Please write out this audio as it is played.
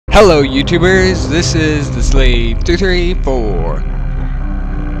Hello YouTubers, this is the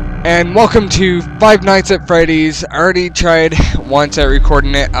Slave234 and welcome to Five Nights at Freddy's. I already tried once at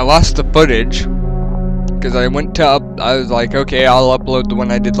recording it. I lost the footage because I was like, okay, I'll upload the one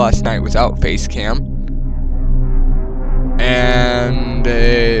I did last night without face cam, and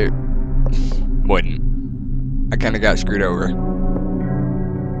it wouldn't. I kinda got screwed over.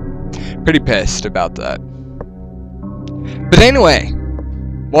 Pretty pissed about that. But anyway,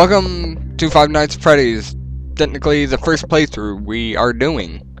 welcome to Five Nights at Freddy's. Technically the first playthrough we are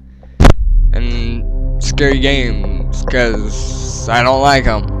doing. And scary games, because I don't like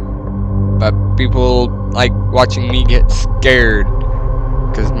them. But people like watching me get scared,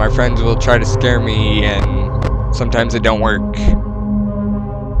 because my friends will try to scare me and sometimes it don't work.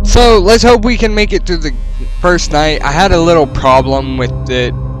 So let's hope we can make it through the first night. I had a little problem with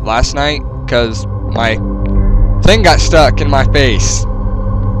it last night, because my thing got stuck in my face.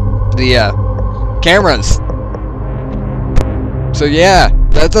 The cameras. So yeah,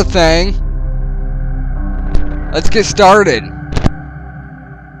 that's a thing. Let's get started.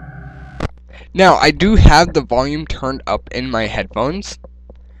 Now, I do have the volume turned up in my headphones.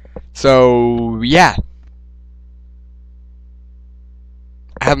 So yeah,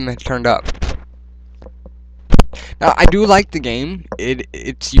 I have them turned up. Now, I do like the game.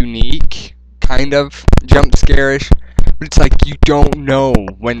 It's unique, kind of jump scare-ish. But it's like you don't know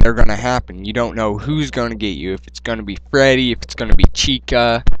when they're gonna happen. You don't know who's gonna get you. If it's gonna be Freddy, if it's gonna be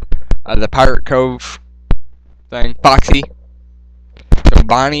Chica, the Pirate Cove thing, Foxy. So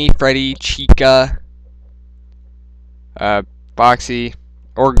Bonnie, Freddy, Chica, Foxy,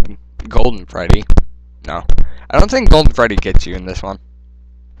 or Golden Freddy. No, I don't think Golden Freddy gets you in this one.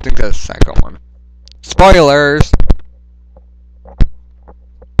 I think that's the second one. Spoilers.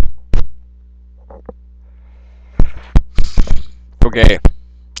 Okay,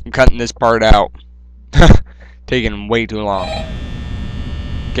 I'm cutting this part out. Taking way too long.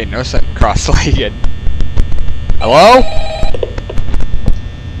 Okay, no sitting cross-legged. Hello?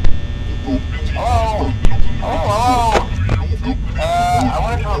 Hello? Hello? I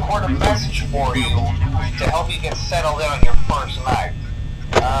wanted to record a message for you to help you get settled in on your first night.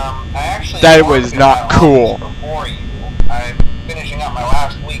 That was not cool. Before you. I'm finishing up my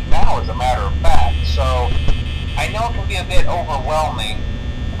last week now, as a matter of fact, so I know it can be a bit overwhelming,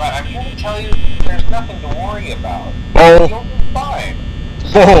 but I'm here to tell you there's nothing to worry about. Oh. You'll be fine.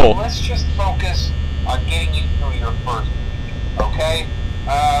 So let's just focus on getting you through your first week, okay?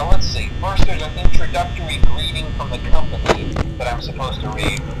 Let's see. First, there's an introductory greeting from the company that I'm supposed to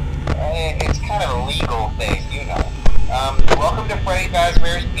read. It's kind of a legal thing, you know. Welcome to Freddy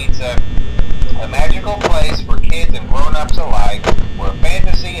Fazbear's Pizza, a magical place for kids and grown-ups alike, where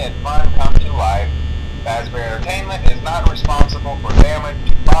fantasy and fun come to life. Fazbear Entertainment is not responsible for damage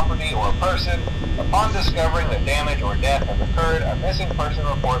to property or person. Upon discovering that damage or death has occurred, a missing person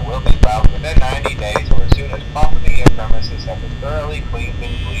report will be filed within 90 days or as soon as property and premises have been thoroughly cleaned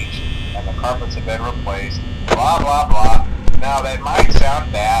and bleached and the carpets have been replaced. Blah, blah, blah. Now, that might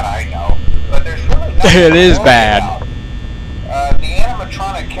sound bad, I know, but there's really nothing It is to worry bad. about. The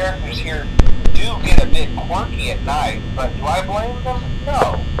animatronic characters here do get a bit quirky at night, but do I blame them?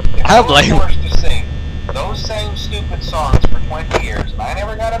 No. If I blame they were forced to sing those same stupid songs for 20 years and I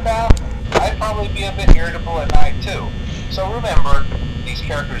never got a bath, I'd probably be a bit irritable at night too. So remember, these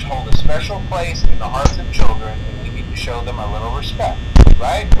characters hold a special place in the hearts of children and we need to show them a little respect,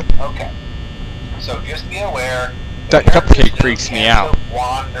 right? Okay. So just be aware, That cupcake freaks me out.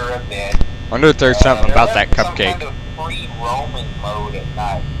 Wander a bit. Wonder if there's something about that cupcake. Some kind of free roaming mode at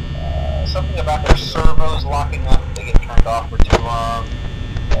night. Something about their servos locking up if they get turned off for too long.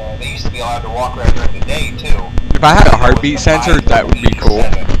 They used to be allowed to walk around during the day too. If I had a heartbeat sensor, that would be cool.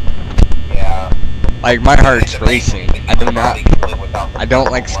 Yeah. Like, my heart's racing. I don't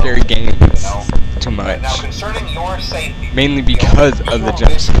like scary games too much. Now, concerning your safety, Mainly because of the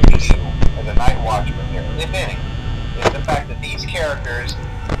jump scares. As a night watchman here, if any, is the fact that these characters,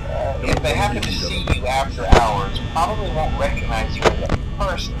 if they happen to see you after hours, probably won't recognize you as a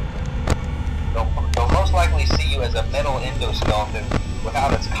person. They'll most likely see you as a metal endoskeleton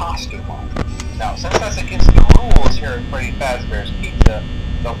without its costume on. Now, since that's against the rules here at Freddy Fazbear's Pizza,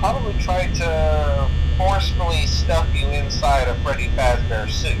 they'll probably try to forcefully stuff you inside a Freddy Fazbear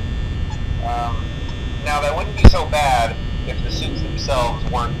suit. Now, that wouldn't be so bad if the suits themselves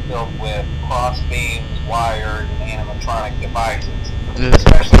weren't filled with cross beams, wires, and animatronic devices,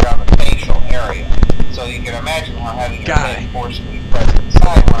 especially around the facial area. So you can imagine how having your head forcefully pressed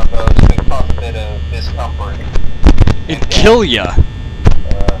inside one of those could cause a bit of discomfort. It'd kill ya.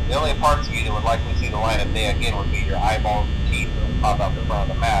 The only parts of you that would likely see the light of day again would be your eyeballs and teeth, pop up in front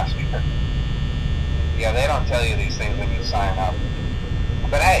of the mask. Yeah, they don't tell you these things when you sign up.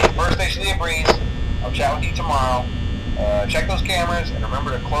 But hey, first station of the breeze. I'll chat with you tomorrow. Check those cameras and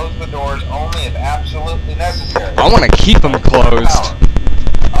remember to close the doors only if absolutely necessary. I want to keep them closed.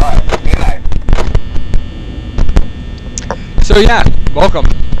 Alright, good night. So yeah, welcome.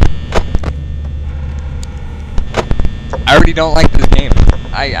 I already don't like this game.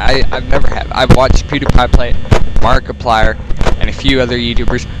 I've never have. I've watched PewDiePie play it, Markiplier, and a few other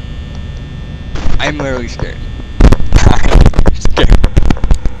YouTubers. I'm literally scared. I'm scared.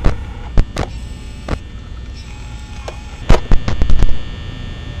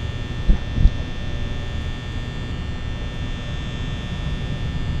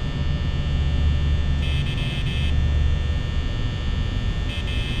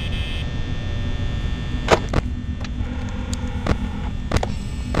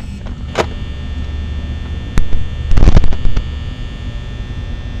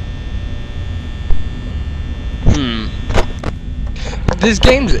 This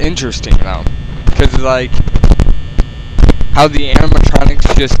game's interesting though, because like how the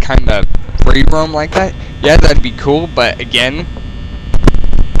animatronics just kind of free roam like that. Yeah, that'd be cool, but again,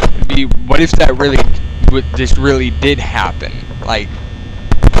 it'd be, what if that this really did happen? Like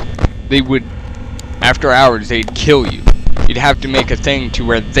they would, after hours, they'd kill you. You'd have to make a thing to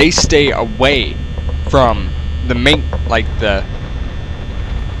where they stay away from the main, like the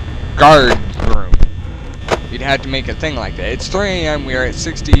guard room. You'd have to make a thing like that. It's 3 AM, we are at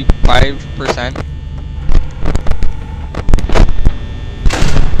 65%.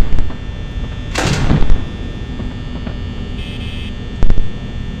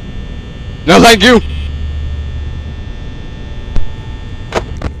 No, thank you!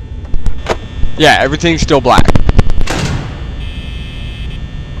 Yeah, everything's still black.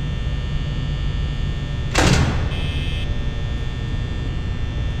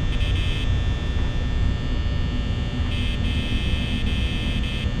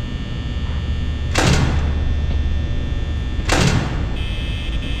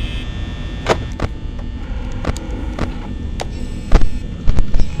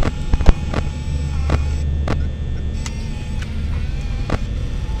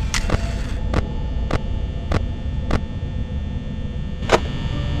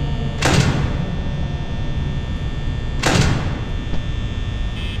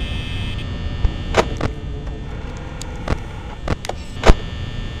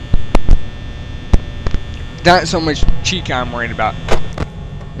 Not so much Chica I'm worried about.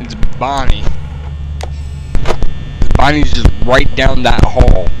 It's Bonnie. Bonnie's just right down that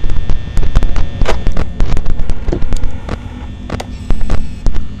hall.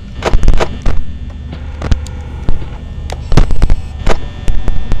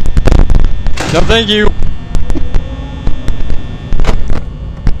 No, thank you.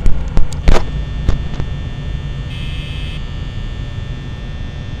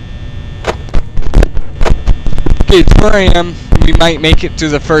 Okay, it's 4 AM. We might make it through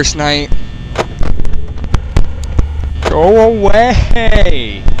the first night. Go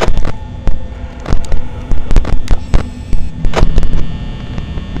away!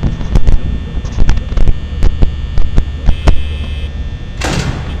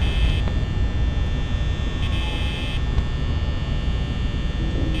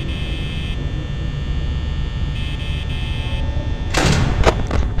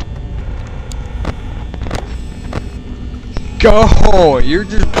 Go! You're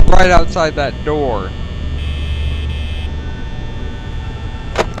just right outside that door.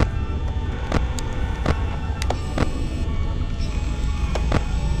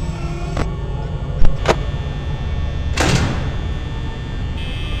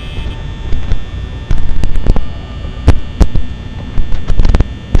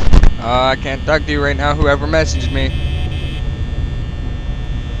 I can't talk to you right now, whoever messaged me.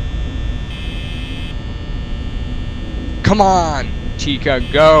 Come on, Chica,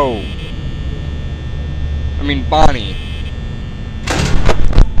 go. I mean, Bonnie.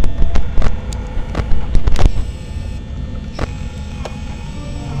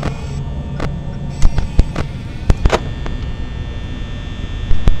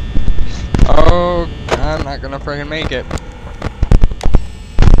 Oh, I'm not gonna friggin' make it.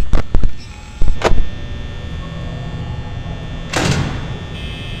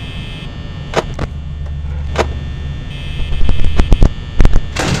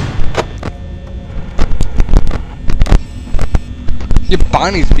 Yeah,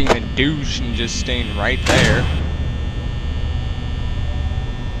 Bonnie's being a douche and just staying right there.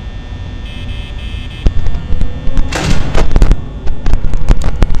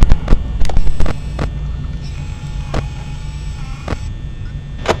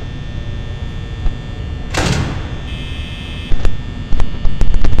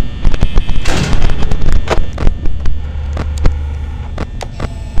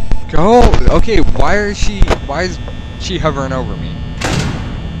 Okay, why is she hovering over me?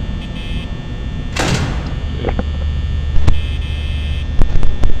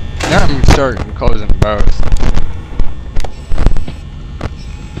 Now I'm starting closing both.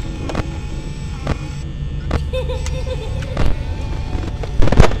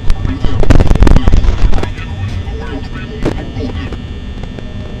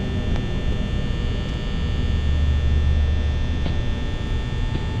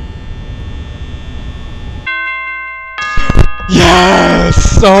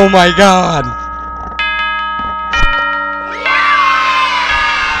 Yes! Oh my god!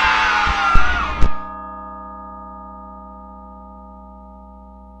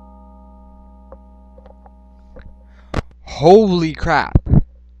 Holy crap.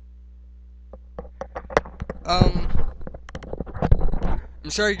 I'm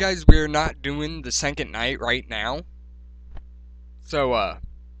sorry guys, we're not doing the second night right now. So,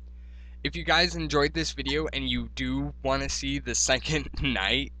 if you guys enjoyed this video and you do want to see the second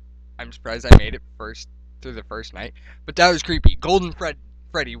night, I'm surprised I made it through the first night. But that was creepy. Golden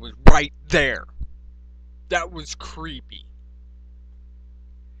Freddy was right there. That was creepy.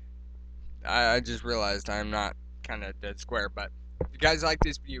 I just realized I'm not kind of dead square, but if you guys like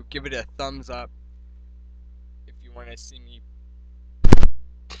this video, give it a thumbs up. If you want to see me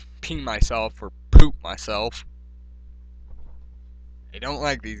pee myself or poop myself. I don't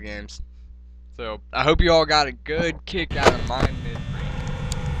like these games. So, I hope you all got a good kick out of mine.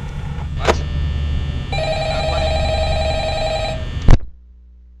 What?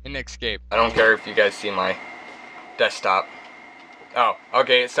 In Escape. I don't care if you guys see my desktop. Oh,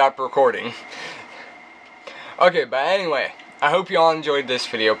 okay, it stopped recording. Okay, but anyway, I hope you all enjoyed this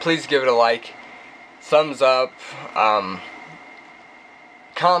video. Please give it a like, thumbs up,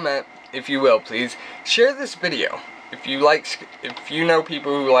 comment if you will, please. Share this video if you know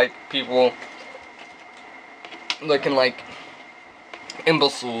people who like people looking like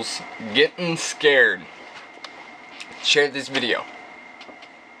imbeciles getting scared. Share this video.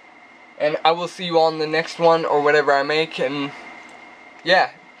 And I will see you all in the next one or whatever I make. And yeah,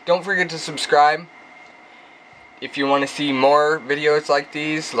 don't forget to subscribe. If you want to see more videos like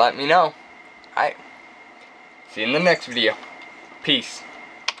these, let me know. Alright. See you in the next video. Peace.